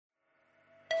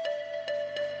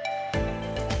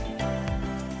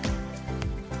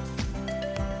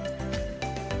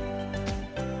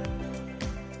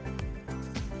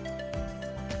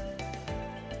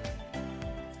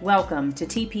Welcome to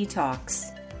TP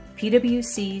Talks,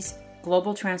 PwC's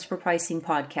Global Transfer Pricing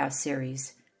podcast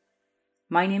series.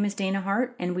 My name is Dana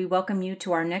Hart, and we welcome you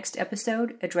to our next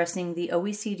episode addressing the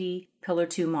OECD Pillar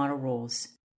 2 model rules.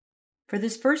 For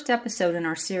this first episode in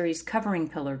our series covering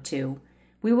Pillar 2,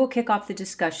 we will kick off the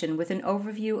discussion with an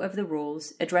overview of the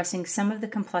rules addressing some of the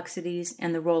complexities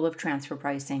and the role of transfer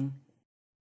pricing.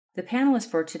 The panelists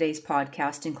for today's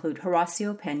podcast include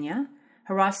Horacio Pena.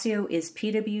 Horacio is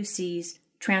PwC's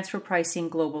Transfer Pricing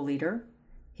Global Leader.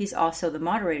 He's also the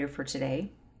moderator for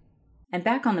today. And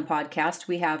back on the podcast,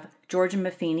 we have Georgia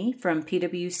Maffini from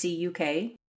PwC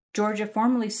UK. Georgia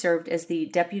formerly served as the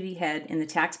Deputy Head in the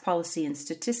Tax Policy and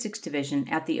Statistics Division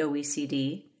at the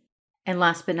OECD. And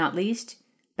last but not least,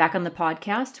 back on the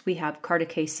podcast, we have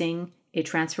Kartikeya Singh, a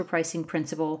transfer pricing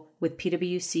principal with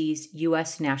PwC's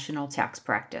U.S. National Tax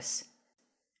Practice.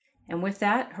 And with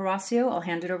that, Horacio, I'll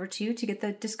hand it over to you to get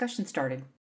the discussion started.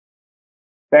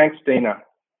 Thanks, Dana.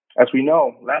 As we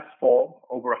know, last fall,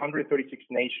 over 136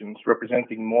 nations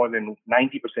representing more than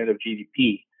 90% of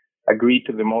GDP agreed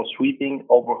to the most sweeping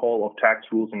overhaul of tax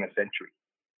rules in a century.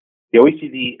 The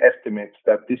OECD estimates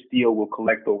that this deal will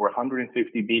collect over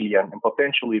 150 billion and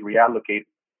potentially reallocate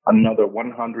another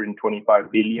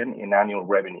 125 billion in annual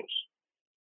revenues.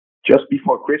 Just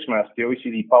before Christmas, the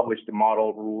OECD published the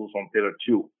model rules on Pillar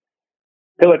 2.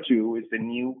 Pillar 2 is the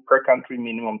new per-country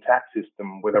minimum tax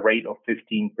system with a rate of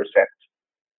 15%.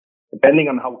 Depending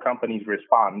on how companies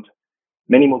respond,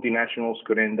 many multinationals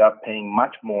could end up paying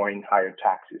much more in higher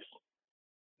taxes.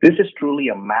 This is truly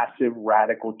a massive,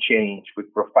 radical change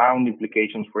with profound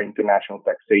implications for international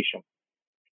taxation.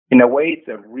 In a way, it's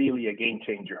really a game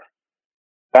changer.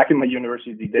 Back in my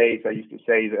university days, I used to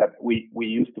say that we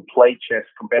used to play chess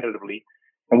competitively,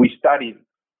 and we studied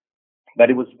that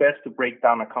it was best to break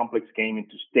down a complex game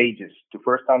into stages to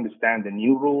first understand the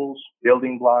new rules,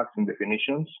 building blocks, and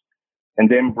definitions, and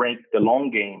then break the long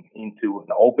game into an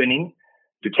opening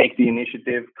to take the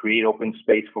initiative, create open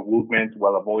space for movement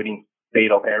while avoiding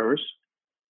fatal errors.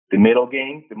 The middle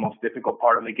game, the most difficult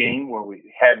part of the game, where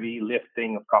heavy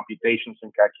lifting of computations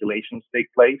and calculations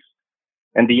take place.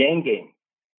 And the end game,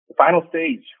 the final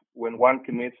stage, when one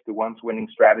commits to one's winning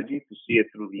strategy to see it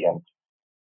through the end.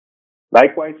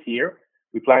 Likewise here,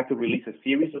 we plan to release a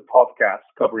series of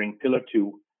podcasts covering Pillar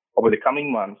 2 over the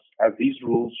coming months as these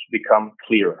rules become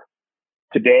clearer.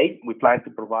 Today, we plan to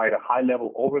provide a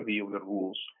high-level overview of the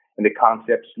rules and the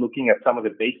concepts, looking at some of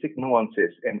the basic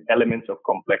nuances and elements of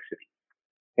complexity,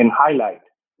 and highlight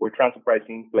where transfer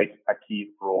pricing plays a key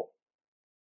role.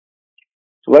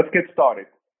 So let's get started.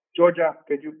 Georgia,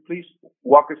 could you please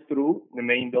walk us through the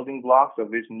main building blocks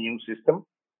of this new system?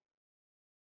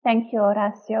 Thank you,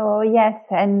 Horacio. Yes,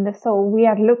 and so we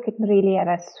are looking really at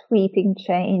a sweeping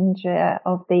change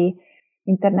of the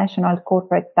international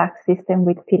corporate tax system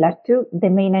with Pillar 2. The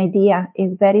main idea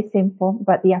is very simple,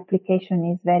 but the application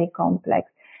is very complex.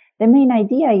 The main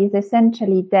idea is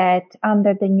essentially that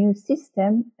under the new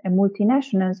system,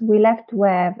 multinationals will have to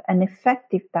have an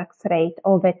effective tax rate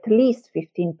of at least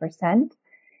 15%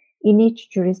 in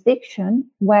each jurisdiction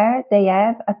where they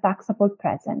have a taxable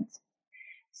presence.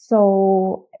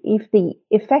 So if the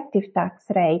effective tax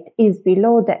rate is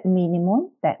below that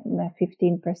minimum, that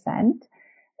 15%,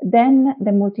 then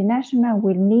the multinational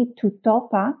will need to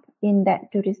top up in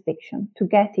that jurisdiction to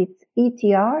get its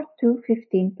ETR to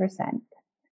 15%.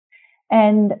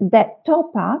 And that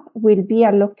top up will be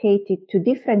allocated to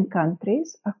different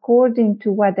countries according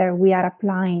to whether we are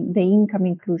applying the income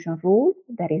inclusion rule,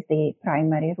 that is the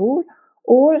primary rule,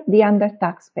 or the under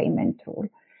tax payment rule.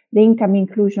 The income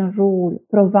inclusion rule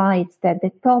provides that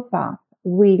the top up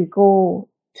will go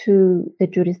to the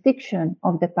jurisdiction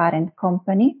of the parent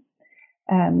company.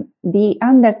 The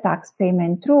under tax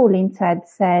payment rule instead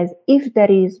says if there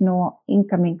is no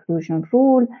income inclusion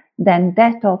rule, then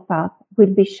that top up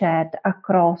will be shared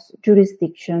across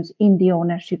jurisdictions in the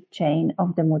ownership chain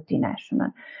of the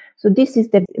multinational. So this is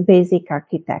the basic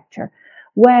architecture.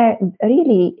 Where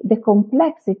really the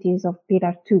complexities of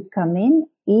Pillar 2 come in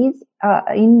is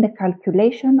in the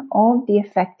calculation of the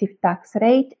effective tax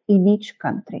rate in each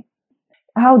country.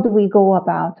 How do we go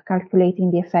about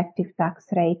calculating the effective tax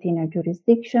rate in a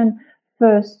jurisdiction?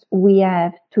 First, we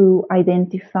have to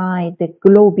identify the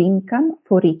globe income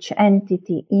for each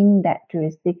entity in that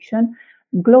jurisdiction.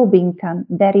 Globe income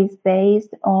that is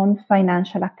based on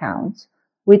financial accounts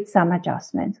with some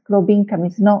adjustments. Globe income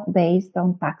is not based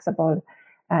on taxable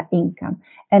income.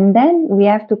 And then we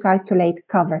have to calculate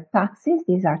covered taxes.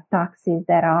 These are taxes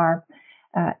that are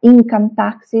income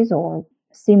taxes or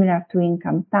similar to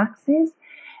income taxes.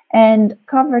 And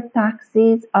covered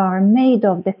taxes are made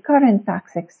of the current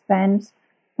tax expense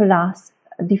plus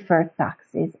deferred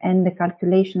taxes, and the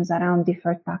calculations around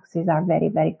deferred taxes are very,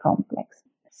 very complex.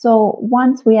 So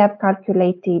once we have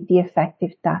calculated the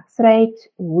effective tax rate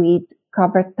with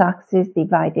covered taxes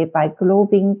divided by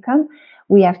globe income,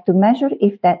 we have to measure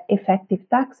if that effective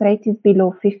tax rate is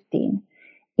below 15.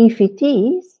 If it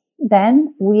is,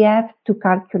 then we have to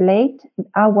calculate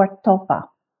our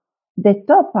top-up. The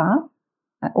top-up,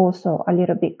 also a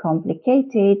little bit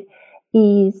complicated,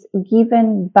 is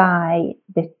given by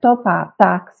the top-up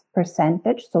tax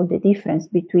percentage, so the difference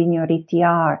between your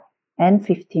ETR and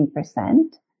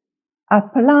 15%,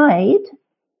 applied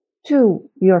to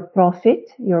your profit,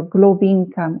 your globe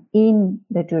income in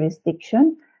the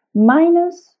jurisdiction,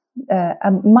 minus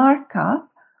a markup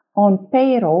on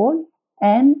payroll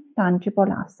and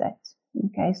tangible assets.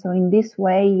 Okay, so in this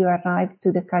way, you arrive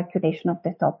to the calculation of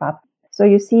the top-up. So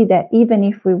you see that even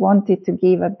if we wanted to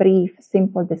give a brief,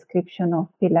 simple description of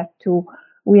Pillar 2,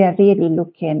 we are really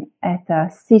looking at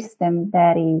a system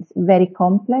that is very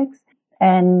complex.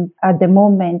 And at the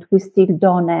moment, we still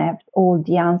don't have all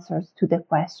the answers to the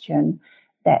question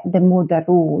that the MODA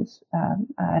rules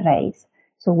raise.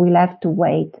 So we'll have to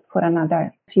wait for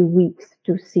another few weeks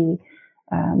to see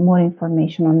more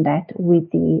information on that with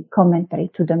the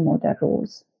commentary to the MODA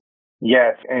rules.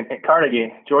 Yes, and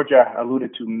Carnegie, Georgia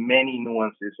alluded to many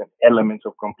nuances and elements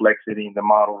of complexity in the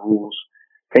model rules.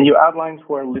 Can you outline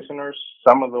for our listeners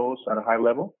some of those at a high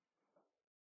level?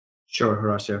 Sure,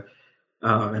 Horacio.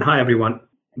 And hi, everyone.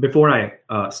 Before I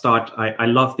start, I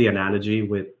love the analogy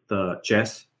with the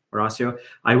chess, Horacio.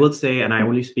 I will say, and I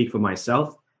only speak for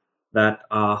myself, that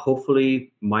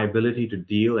hopefully my ability to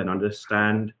deal and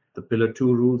understand the Pillar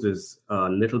 2 rules is a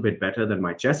little bit better than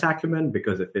my chess acumen,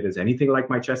 because if it is anything like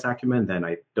my chess acumen, then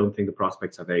I don't think the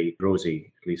prospects are very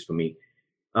rosy, at least for me.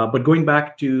 But going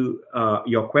back to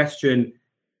your question,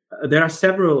 there are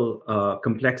several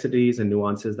complexities and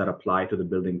nuances that apply to the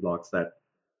building blocks that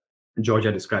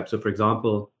Georgia described. So, for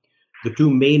example, the two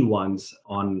main ones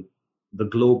on the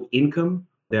globe income,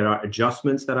 there are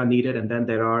adjustments that are needed, and then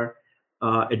there are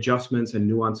adjustments and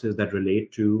nuances that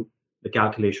relate to the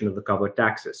calculation of the covered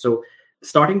taxes. So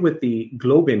starting with the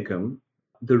globe income,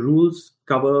 the rules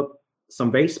cover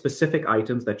some very specific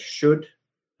items that should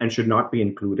and should not be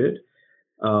included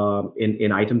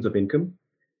in items of income.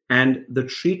 And the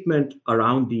treatment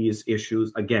around these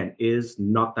issues, again, is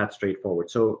not that straightforward.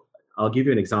 So I'll give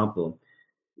you an example.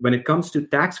 When it comes to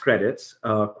tax credits,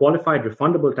 qualified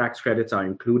refundable tax credits are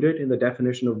included in the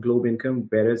definition of globe income,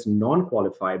 whereas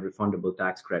non-qualified refundable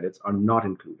tax credits are not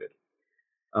included.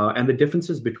 And the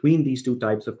differences between these two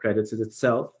types of credits is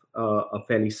itself a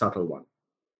fairly subtle one.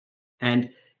 And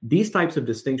these types of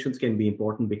distinctions can be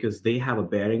important because they have a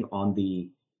bearing on the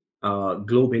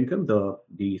globe income,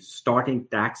 the starting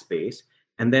tax base.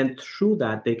 And then through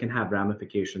that, they can have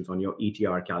ramifications on your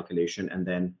ETR calculation, and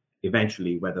then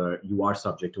eventually whether you are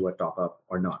subject to a top-up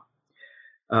or not.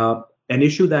 An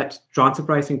issue that transfer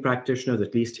pricing practitioners,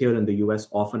 at least here in the US,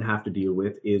 often have to deal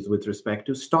with is with respect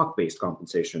to stock-based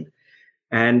compensation.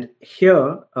 And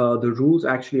here, the rules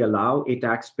actually allow a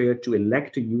taxpayer to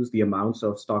elect to use the amounts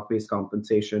of stock-based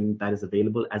compensation that is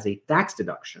available as a tax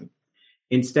deduction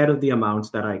instead of the amounts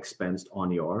that are expensed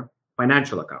on your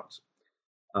financial accounts.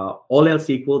 All else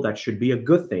equal, that should be a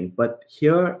good thing. But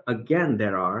here, again,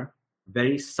 there are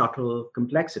very subtle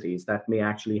complexities that may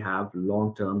actually have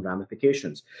long-term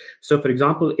ramifications. So, for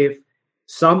example, if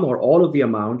some or all of the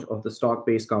amount of the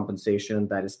stock-based compensation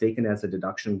that is taken as a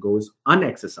deduction goes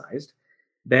unexercised,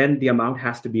 then the amount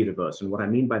has to be reversed. And what I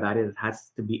mean by that is it has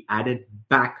to be added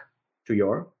back to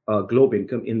your globe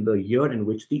income in the year in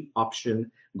which the option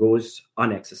goes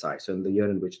unexercised, so in the year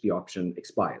in which the option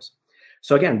expires.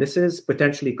 So again, this is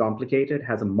potentially complicated,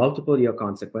 has a multiple year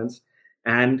consequence,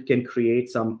 and can create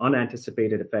some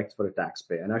unanticipated effects for a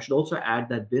taxpayer. And I should also add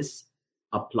that this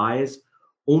applies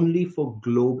only for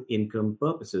globe income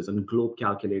purposes and globe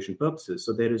calculation purposes.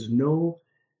 So there is no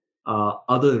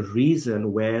other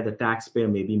reason where the taxpayer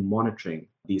may be monitoring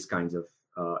these kinds of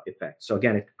effects. So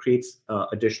again, it creates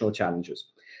additional challenges.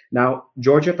 Now,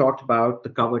 Georgia talked about the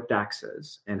covered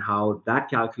taxes and how that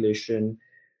calculation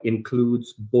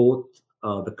includes both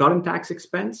the current tax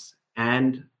expense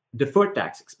and deferred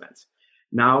tax expense.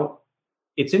 Now,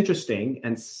 it's interesting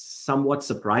and somewhat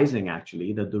surprising,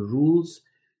 actually, that the rules,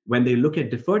 when they look at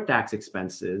deferred tax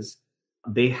expenses,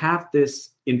 they have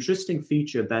this interesting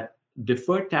feature that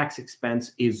deferred tax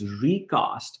expense is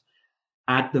recast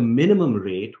at the minimum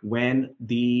rate when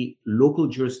the local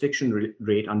jurisdiction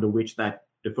rate under which that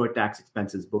deferred tax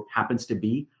expense is booked happens to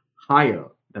be higher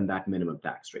than that minimum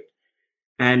tax rate.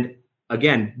 And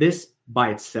Again, this by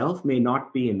itself may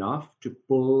not be enough to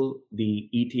pull the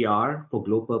ETR for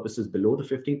GloBE purposes below the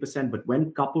 15%, but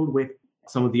when coupled with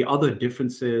some of the other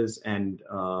differences and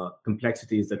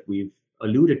complexities that we've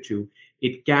alluded to,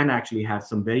 it can actually have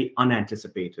some very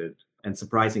unanticipated and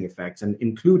surprising effects, and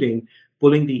including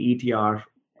pulling the ETR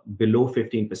below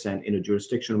 15% in a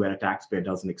jurisdiction where a taxpayer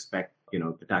doesn't expect,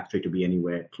 the tax rate to be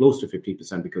anywhere close to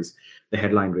 15% because the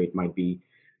headline rate might be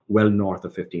well north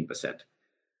of 15%.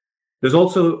 There's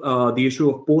also the issue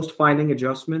of post-filing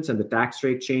adjustments and the tax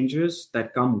rate changes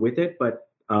that come with it, but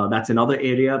that's another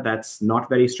area that's not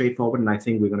very straightforward, and I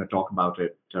think we're going to talk about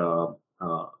it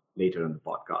later in the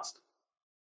podcast.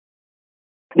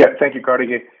 Yeah, thank you,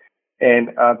 Karthikeyan. And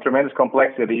tremendous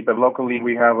complexity, but locally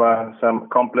we have some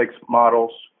complex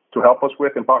models to help us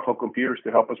with and powerful computers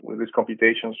to help us with these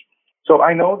computations. So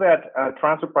I know that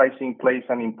transfer pricing plays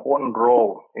an important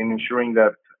role in ensuring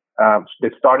that the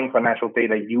starting financial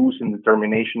data used in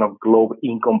determination of GloBE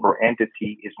income per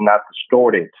entity is not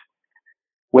distorted.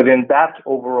 Within that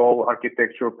overall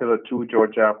architecture, Pillar 2,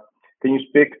 Georgia, can you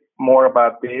speak more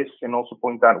about this and also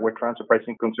point out where transfer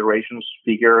pricing considerations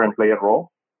figure and play a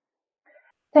role?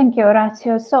 Thank you,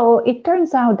 Horacio. So it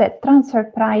turns out that transfer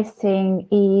pricing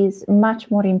is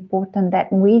much more important than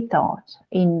we thought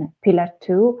in Pillar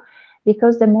 2,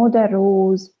 because the model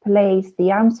rules place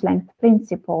the arm's length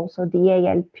principle, so the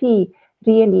ALP,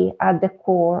 really at the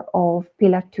core of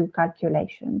Pillar 2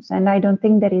 calculations. And I don't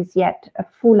think there is yet a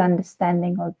full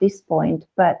understanding of this point,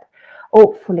 but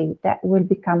hopefully that will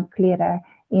become clearer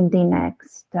in the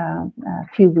next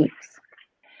few weeks.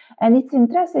 And it's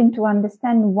interesting to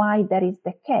understand why that is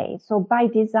the case. So by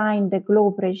design, the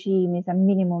GloBE regime is a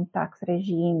minimum tax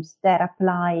regime that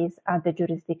applies at the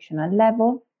jurisdictional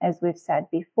level, as we've said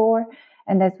before.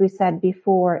 And as we said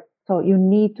before, so you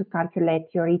need to calculate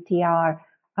your ETR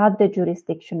at the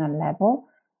jurisdictional level.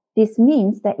 This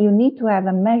means that you need to have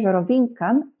a measure of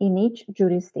income in each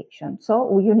jurisdiction.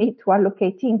 So you need to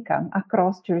allocate income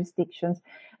across jurisdictions.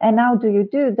 And how do you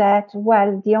do that?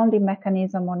 Well, the only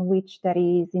mechanism on which there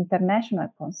is international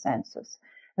consensus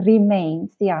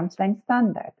remains the arm's length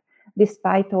standard,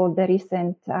 despite all the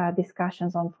recent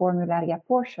discussions on formulary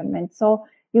apportionment. So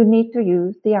you need to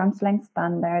use the arm's length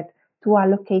standard to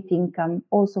allocate income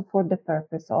also for the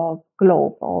purpose of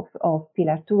GloBE, of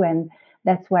Pillar 2, and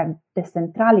that's where the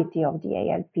centrality of the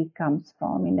ALP comes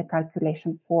from in the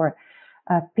calculation for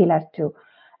Pillar 2.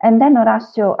 And then,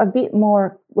 Horacio, a bit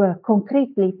more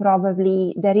concretely,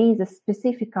 probably, there is a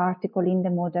specific article in the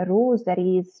model rules that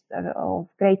is of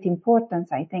great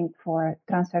importance, I think, for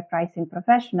transfer pricing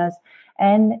professionals,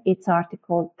 and it's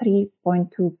Article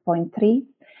 3.2.3.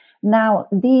 Now,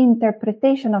 the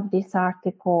interpretation of this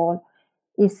article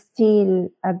is still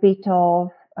a bit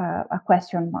of a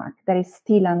question mark. There is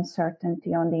still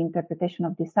uncertainty on the interpretation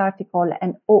of this article,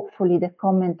 and hopefully the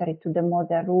commentary to the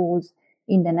model rules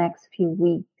in the next few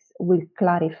weeks will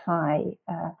clarify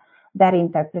that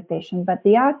interpretation. But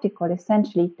the article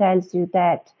essentially tells you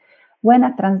that when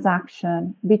a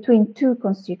transaction between two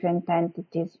constituent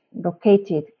entities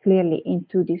located clearly in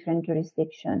two different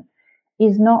jurisdictions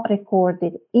is not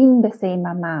recorded in the same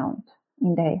amount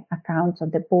in the accounts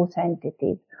of the both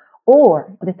entities,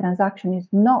 or the transaction is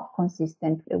not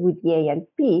consistent with the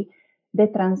ALP, the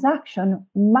transaction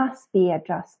must be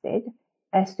adjusted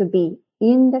as to be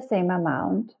in the same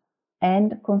amount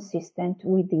and consistent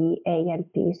with the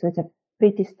ALP. So it's a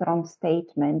pretty strong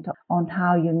statement on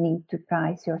how you need to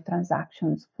price your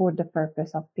transactions for the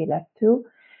purpose of Pillar 2.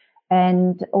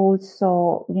 And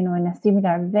also, in a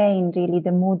similar vein, really,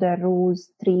 the model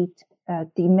rules treat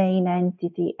the main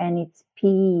entity and its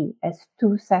PE as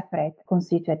two separate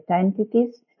constituent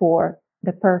entities for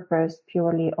the purpose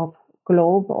purely of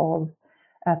GloBE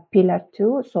of Pillar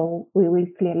 2. So we will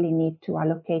clearly need to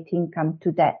allocate income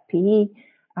to that PE.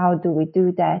 How do we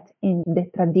do that? In the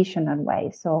traditional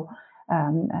way. So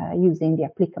using the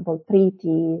applicable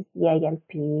treaties, the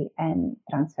ALP, and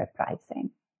transfer pricing.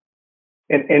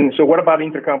 And so what about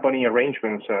intercompany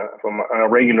arrangements from a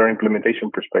regular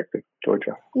implementation perspective,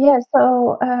 Georgia? Yeah,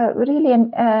 so really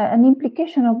an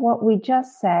implication of what we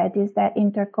just said is that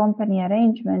intercompany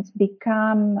arrangements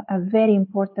become a very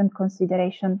important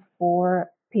consideration for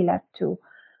Pillar 2.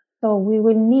 So we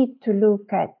will need to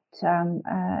look at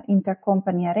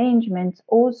intercompany arrangements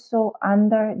also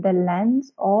under the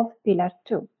lens of Pillar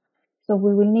 2. So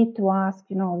we will need to ask,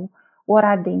 what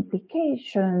are the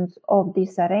implications of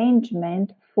this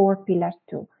arrangement for Pillar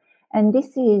 2? And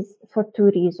this is for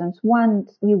two reasons. One,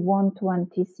 we want to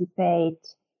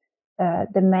anticipate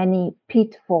the many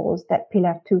pitfalls that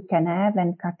Pillar 2 can have,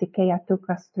 and Karthikeyan took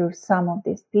us through some of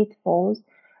these pitfalls.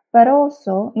 but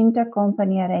also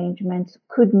intercompany arrangements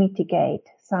could mitigate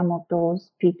some of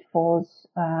those pitfalls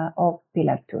of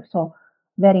Pillar 2. So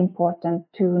very important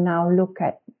to now look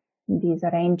at these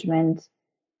arrangements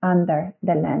under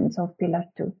the lens of Pillar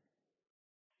 2.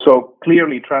 So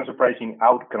clearly, transfer pricing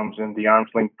outcomes and the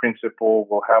arm's length principle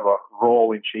will have a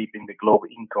role in shaping the global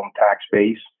income tax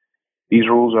base. These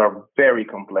rules are very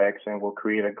complex and will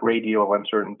create a great deal of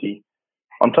uncertainty.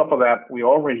 On top of that, we're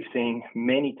already seeing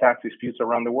many tax disputes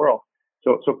around the world.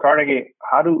 So Carnegie,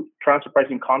 how do transfer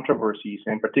pricing controversies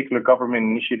and particular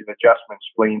government-initiated adjustments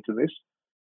play into this?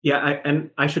 Yeah,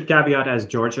 and I should caveat, as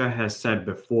Georgia has said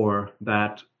before,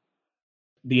 that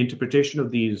the interpretation of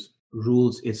these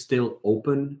rules is still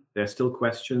open. There are still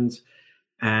questions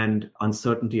and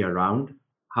uncertainty around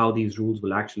how these rules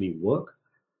will actually work.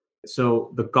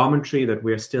 So the commentary that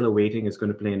we're still awaiting is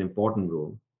going to play an important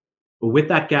role. But with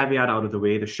that caveat out of the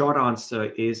way, the short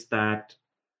answer is that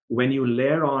when you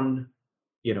layer on,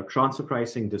 transfer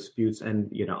pricing disputes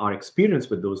and, our experience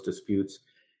with those disputes,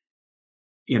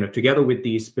 together with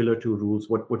these Pillar 2 rules,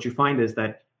 what you find is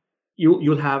that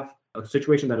you'll have a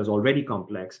situation that is already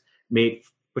complex made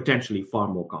potentially far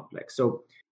more complex. So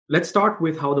let's start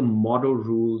with how the model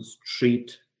rules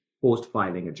treat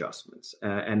post-filing adjustments.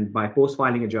 And by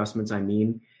post-filing adjustments, I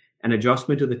mean an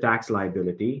adjustment to the tax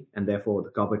liability and therefore the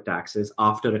covered taxes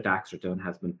after a tax return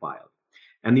has been filed.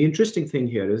 And the interesting thing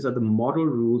here is that the model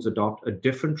rules adopt a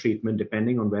different treatment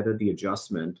depending on whether the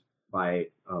adjustment by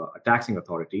a taxing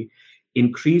authority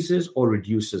increases or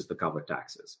reduces the covered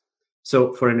taxes.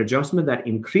 So for an adjustment that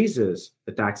increases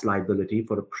the tax liability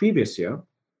for a previous year,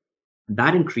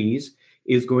 that increase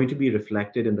is going to be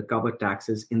reflected in the covered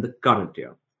taxes in the current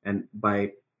year. And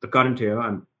by the current year,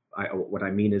 what I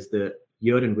mean is the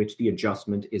year in which the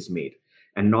adjustment is made,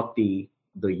 and not the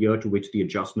year to which the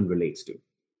adjustment relates to.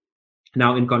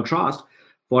 Now, in contrast,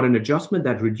 for an adjustment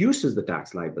that reduces the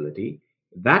tax liability,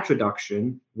 that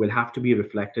reduction will have to be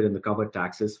reflected in the covered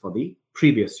taxes for the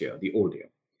previous year, the old year.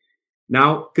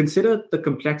 Now, consider the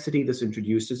complexity this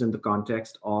introduces in the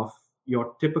context of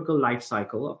your typical life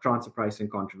cycle of transfer pricing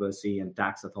controversy and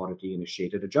tax authority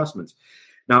initiated adjustments.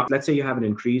 Now, let's say you have an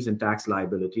increase in tax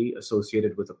liability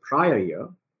associated with a prior year.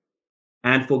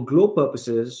 And for GLOBE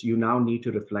purposes, you now need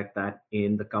to reflect that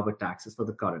in the covered taxes for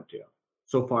the current year.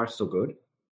 So far, so good.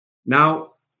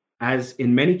 Now, as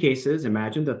in many cases,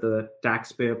 imagine that the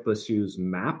taxpayer pursues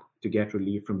MAP to get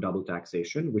relief from double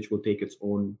taxation, which will take its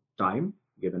own time,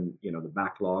 given the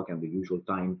backlog and the usual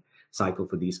time cycle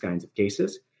for these kinds of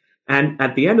cases. And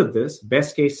at the end of this,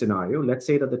 best case scenario, let's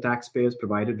say that the taxpayers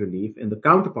provided relief in the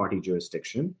counterparty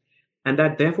jurisdiction, and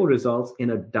that therefore results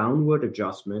in a downward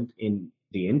adjustment in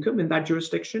the income in that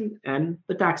jurisdiction and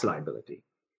the tax liability.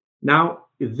 Now,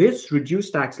 this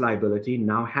reduced tax liability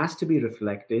now has to be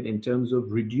reflected in terms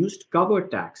of reduced covered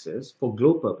taxes for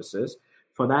GLOBE purposes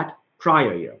for that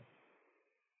prior year.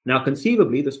 Now,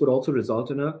 conceivably, this would also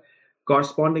result in a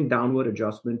corresponding downward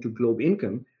adjustment to GLOBE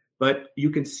income, but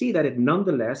you can see that it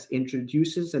nonetheless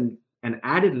introduces an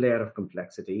added layer of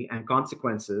complexity and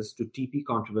consequences to TP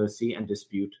controversy and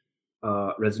dispute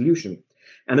resolution.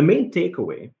 And the main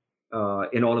takeaway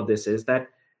in all of this is that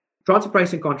transfer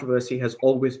pricing controversy has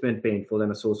always been painful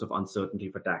and a source of uncertainty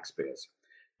for taxpayers.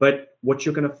 But what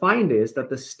you're going to find is that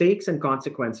the stakes and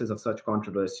consequences of such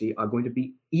controversy are going to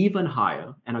be even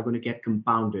higher and are going to get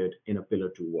compounded in a Pillar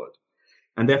 2 world.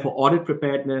 And therefore, audit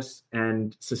preparedness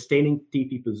and sustaining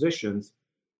TP positions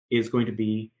is going to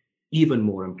be even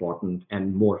more important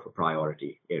and more of a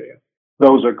priority area.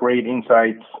 Those are great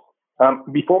insights.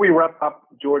 Before we wrap up,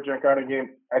 Georgia and Carnegie,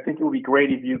 I think it would be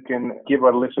great if you can give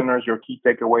our listeners your key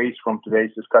takeaways from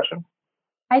today's discussion.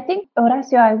 I think,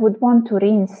 Horacio, I would want to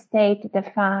reinstate the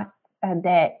fact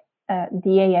that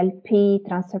the ALP,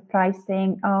 transfer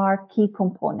pricing are key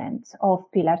components of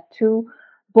Pillar 2,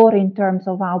 both in terms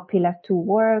of how Pillar 2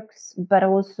 works, but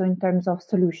also in terms of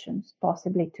solutions,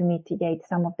 possibly to mitigate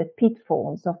some of the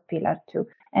pitfalls of Pillar 2.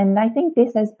 And I think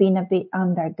this has been a bit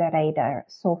under the radar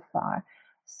so far.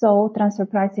 So transfer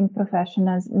pricing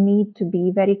professionals need to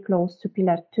be very close to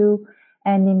Pillar 2.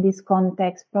 And in this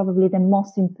context, probably the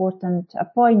most important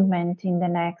appointment in the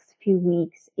next few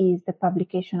weeks is the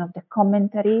publication of the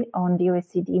commentary on the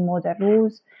OECD model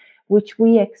rules, which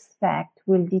we expect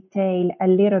will detail a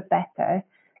little better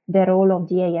the role of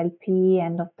the ALP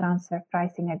and of transfer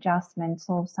pricing adjustments,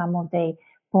 so some of the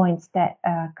points that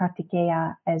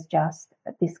Kartikeya has just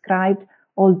described,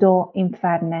 although in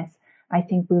fairness, I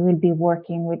think we will be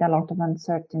working with a lot of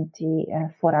uncertainty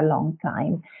for a long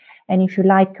time. And if you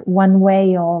like, one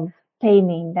way of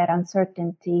taming that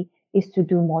uncertainty is to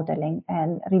do modeling.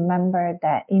 And remember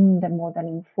that in the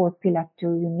modeling for Pillar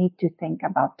 2, you need to think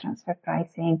about transfer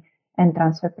pricing and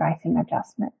transfer pricing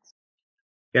adjustments.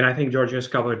 And I think Georgia has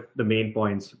covered the main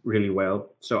points really well.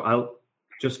 So I'll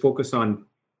just focus on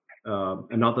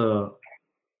another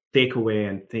takeaway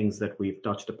and things that we've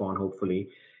touched upon, hopefully.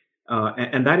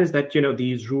 And that is that,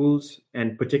 these rules,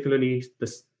 and particularly the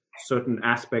certain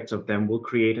aspects of them, will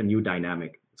create a new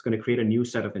dynamic. It's going to create a new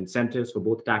set of incentives for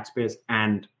both taxpayers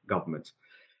and governments.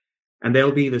 And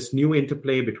there'll be this new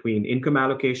interplay between income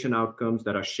allocation outcomes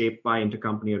that are shaped by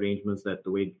intercompany arrangements, that the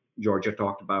way Georgia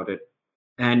talked about it.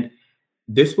 And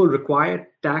this will require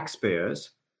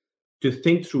taxpayers to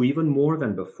think through even more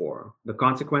than before the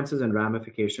consequences and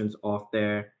ramifications of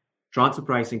their transfer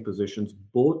pricing positions,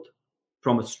 both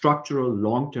from a structural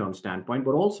long-term standpoint,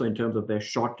 but also in terms of their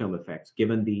short-term effects,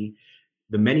 given the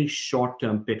many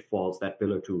short-term pitfalls that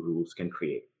Pillar 2 rules can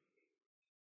create.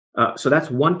 So that's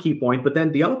one key point. But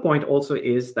then the other point also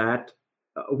is that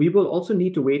we will also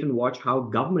need to wait and watch how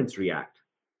governments react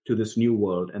to this new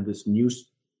world, and this new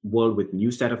world with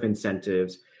new set of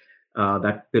incentives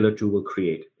that Pillar 2 will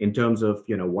create in terms of,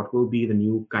 what will be the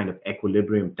new kind of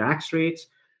equilibrium tax rates,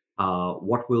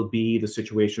 what will be the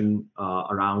situation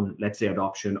around, let's say,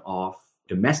 adoption of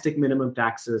domestic minimum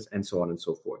taxes, and so on and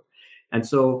so forth. And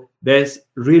so there's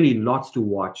really lots to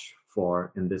watch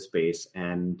for in this space.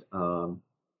 And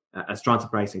as transfer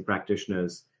pricing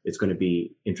practitioners, it's going to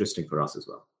be interesting for us as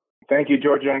well. Thank you,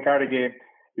 Georgia and Kartikeya.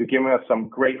 You've given us some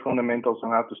great fundamentals on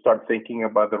how to start thinking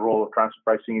about the role of transfer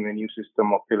pricing in the new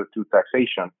system of Pillar 2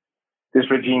 taxation.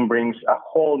 This regime brings a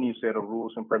whole new set of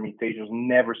rules and permutations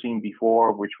never seen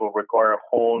before, which will require a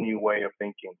whole new way of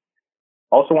thinking.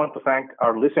 Also want to thank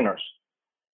our listeners.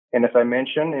 And as I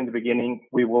mentioned in the beginning,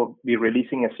 we will be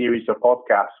releasing a series of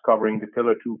podcasts covering the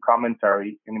Pillar 2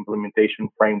 commentary and implementation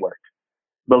framework,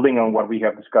 building on what we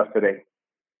have discussed today.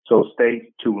 So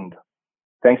stay tuned.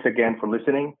 Thanks again for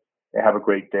listening, and have a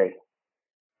great day.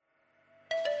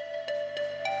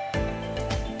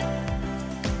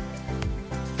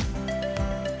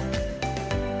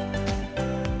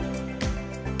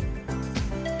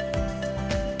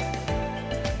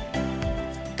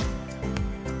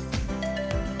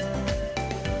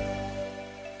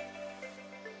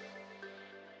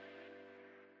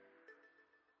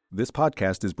 This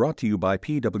podcast is brought to you by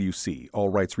PwC, all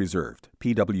rights reserved.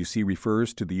 PwC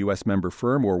refers to the U.S. member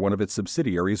firm or one of its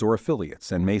subsidiaries or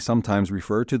affiliates, and may sometimes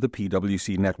refer to the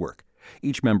PwC network.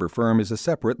 Each member firm is a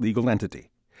separate legal entity.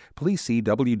 Please see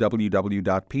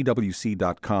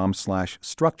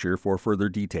www.pwc.com/structure for further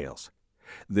details.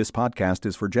 This podcast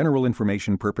is for general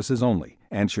information purposes only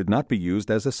and should not be used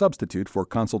as a substitute for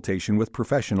consultation with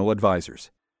professional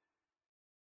advisors.